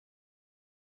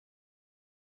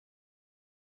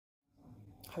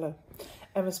Hello,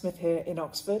 Emma Smith here in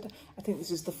Oxford. I think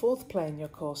this is the fourth play in your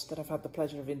course that I've had the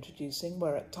pleasure of introducing.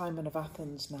 We're at Timon of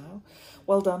Athens now.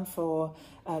 Well done for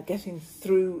getting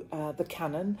through the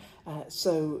canon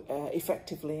so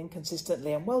effectively and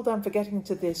consistently, and well done for getting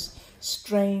to this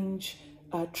strange,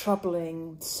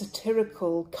 troubling,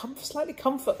 satirical, slightly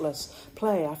comfortless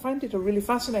play. I find it a really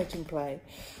fascinating play,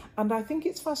 and I think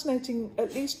it's fascinating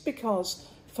at least because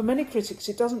for many critics,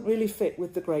 it doesn't really fit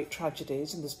with the great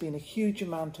tragedies, and there's been a huge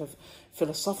amount of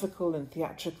philosophical and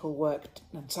theatrical work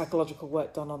and psychological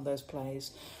work done on those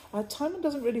plays. Timon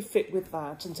doesn't really fit with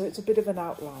that, and so it's a bit of an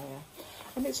outlier.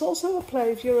 And it's also a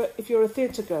play, if you're a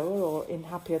theatre goer, or in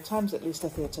happier times at least a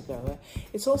theatre goer,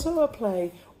 it's also a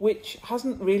play which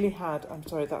hasn't really had, I'm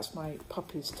sorry, that's my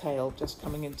puppy's tail just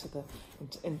coming into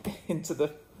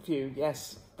the view.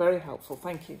 Yes, very helpful,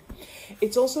 thank you.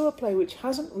 It's also a play which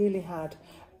hasn't really had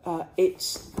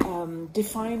its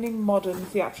defining modern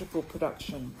theatrical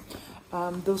production.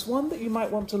 There's one that you might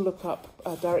want to look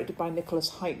up, directed by Nicholas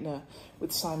Heitner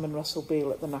with Simon Russell Beale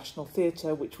at the National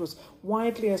Theatre, which was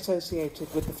widely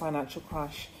associated with the financial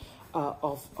crash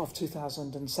of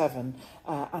 2007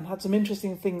 and had some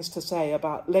interesting things to say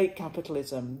about late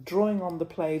capitalism, drawing on the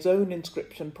play's own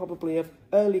inscription, probably of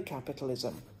early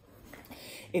capitalism.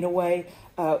 In a way,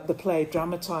 the play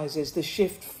dramatises the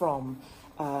shift from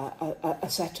a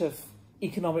set of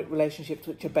economic relationships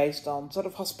which are based on sort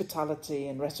of hospitality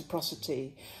and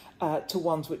reciprocity to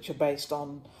ones which are based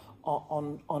on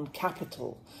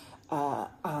capital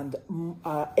and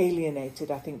alienated,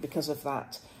 I think, because of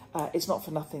that. It's not for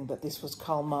nothing that this was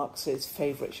Karl Marx's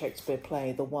favourite Shakespeare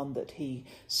play, the one that he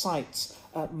cites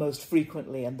most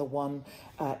frequently, and the one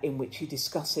in which he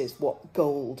discusses what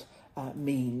gold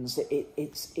means,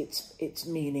 its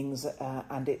meanings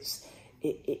and its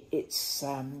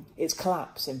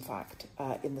collapse, in fact,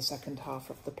 in the second half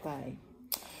of the play.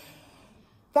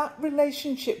 That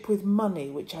relationship with money,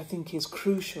 which I think is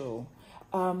crucial,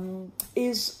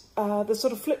 is the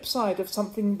sort of flip side of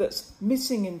something that's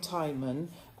missing in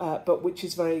Timon, but which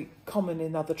is very common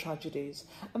in other tragedies.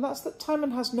 And that's that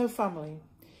Timon has no family.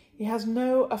 He has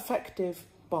no affective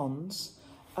bonds.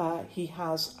 He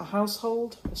has a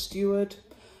household, a steward,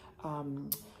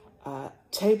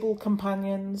 table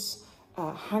companions,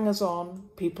 hangers-on,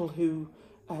 people who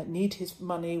need his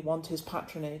money, want his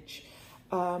patronage,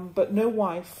 but no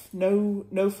wife,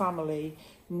 no family,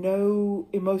 no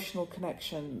emotional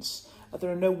connections.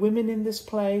 There are no women in this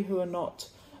play who are not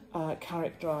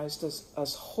characterised as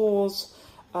whores.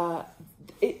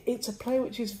 It's a play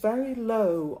which is very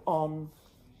low on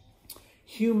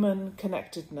human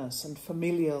connectedness and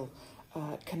familial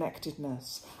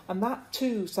connectedness, and that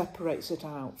too separates it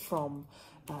out from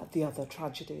the other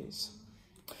tragedies.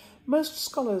 Most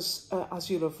scholars, as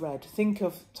you'll have read, think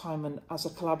of Timon as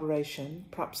a collaboration,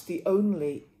 perhaps the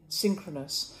only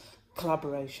synchronous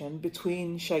collaboration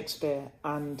between Shakespeare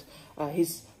and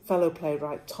his fellow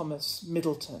playwright Thomas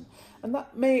Middleton, and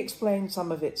that may explain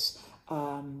some of its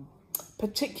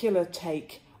particular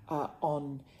take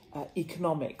on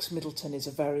economics. Middleton is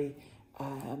a very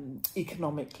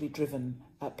economically driven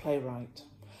playwright.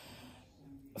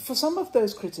 For some of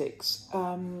those critics,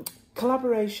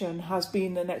 collaboration has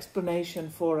been an explanation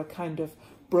for a kind of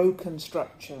broken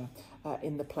structure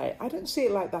in the play. I don't see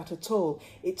it like that at all.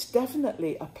 It's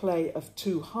definitely a play of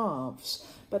two halves,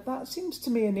 but that seems to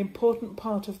me an important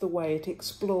part of the way it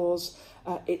explores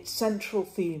its central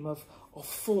theme of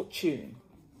fortune.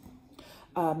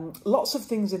 Lots of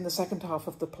things in the second half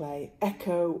of the play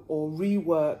echo or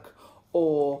rework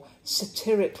or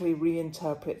satirically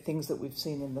reinterpret things that we've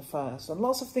seen in the first. And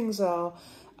lots of things are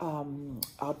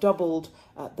doubled.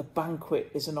 The banquet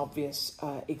is an obvious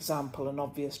example, an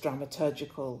obvious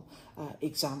dramaturgical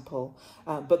example.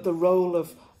 But the role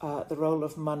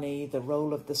of money, the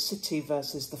role of the city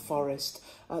versus the forest,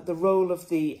 the role of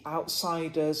the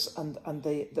outsiders and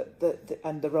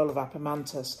the role of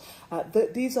Apemantus.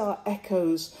 These are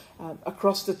echoes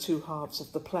across the two halves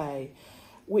of the play,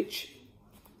 which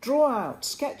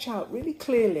sketch out really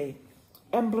clearly,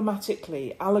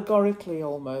 emblematically, allegorically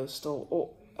almost, or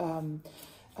in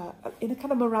a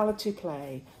kind of morality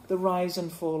play, the rise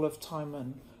and fall of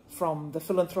Timon from the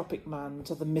philanthropic man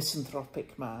to the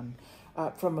misanthropic man,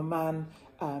 from a man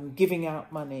giving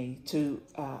out money to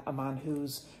a man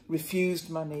who's refused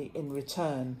money in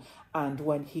return, and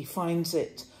when he finds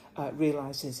it,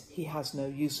 realises he has no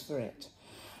use for it,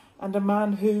 and a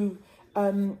man who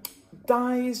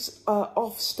dies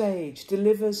off stage,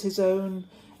 delivers his own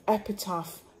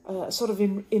epitaph sort of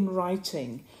in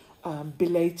writing,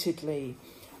 belatedly.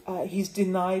 He's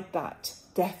denied that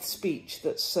death speech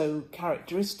that's so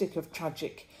characteristic of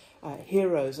tragic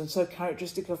heroes, and so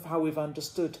characteristic of how we've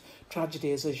understood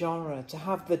tragedy as a genre. To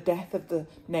have the death of the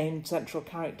named central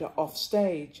character off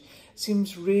stage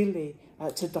seems really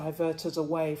to divert us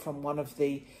away from one of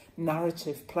the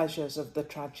narrative pleasures of the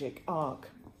tragic arc.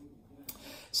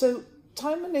 So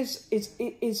Timon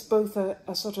is both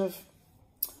a sort of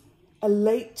a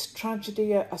late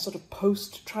tragedy, a sort of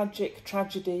post-tragic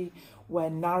tragedy, where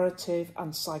narrative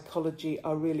and psychology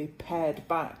are really paired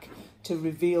back to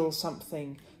reveal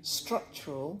something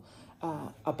structural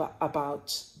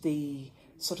about the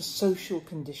sort of social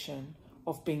condition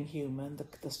of being human,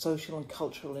 the social and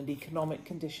cultural and economic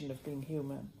condition of being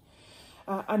human.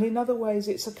 And in other ways,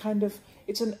 it's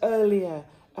an earlier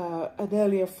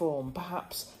form,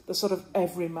 perhaps the sort of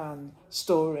everyman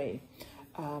story.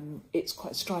 It's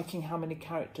quite striking how many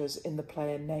characters in the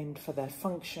play are named for their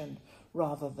function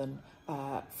rather than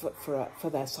for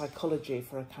their psychology,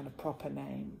 for a kind of proper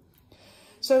name.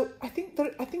 So I think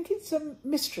it's a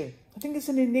mystery. I think it's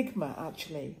an enigma,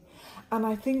 actually. And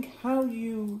I think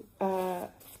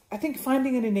I think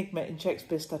finding an enigma in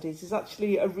Shakespeare Studies is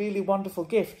actually a really wonderful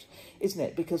gift, isn't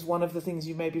it? Because one of the things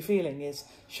you may be feeling is,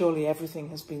 surely everything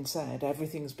has been said,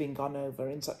 everything's been gone over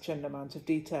in such an amount of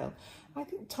detail. I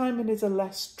think Timon is a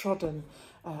less trodden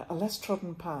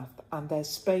path, and there's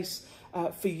space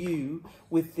for you,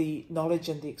 with the knowledge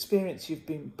and the experience you've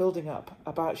been building up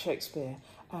about Shakespeare,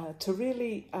 to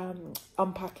really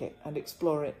unpack it and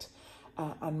explore it,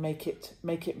 and make it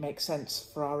make sense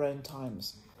for our own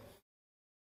times.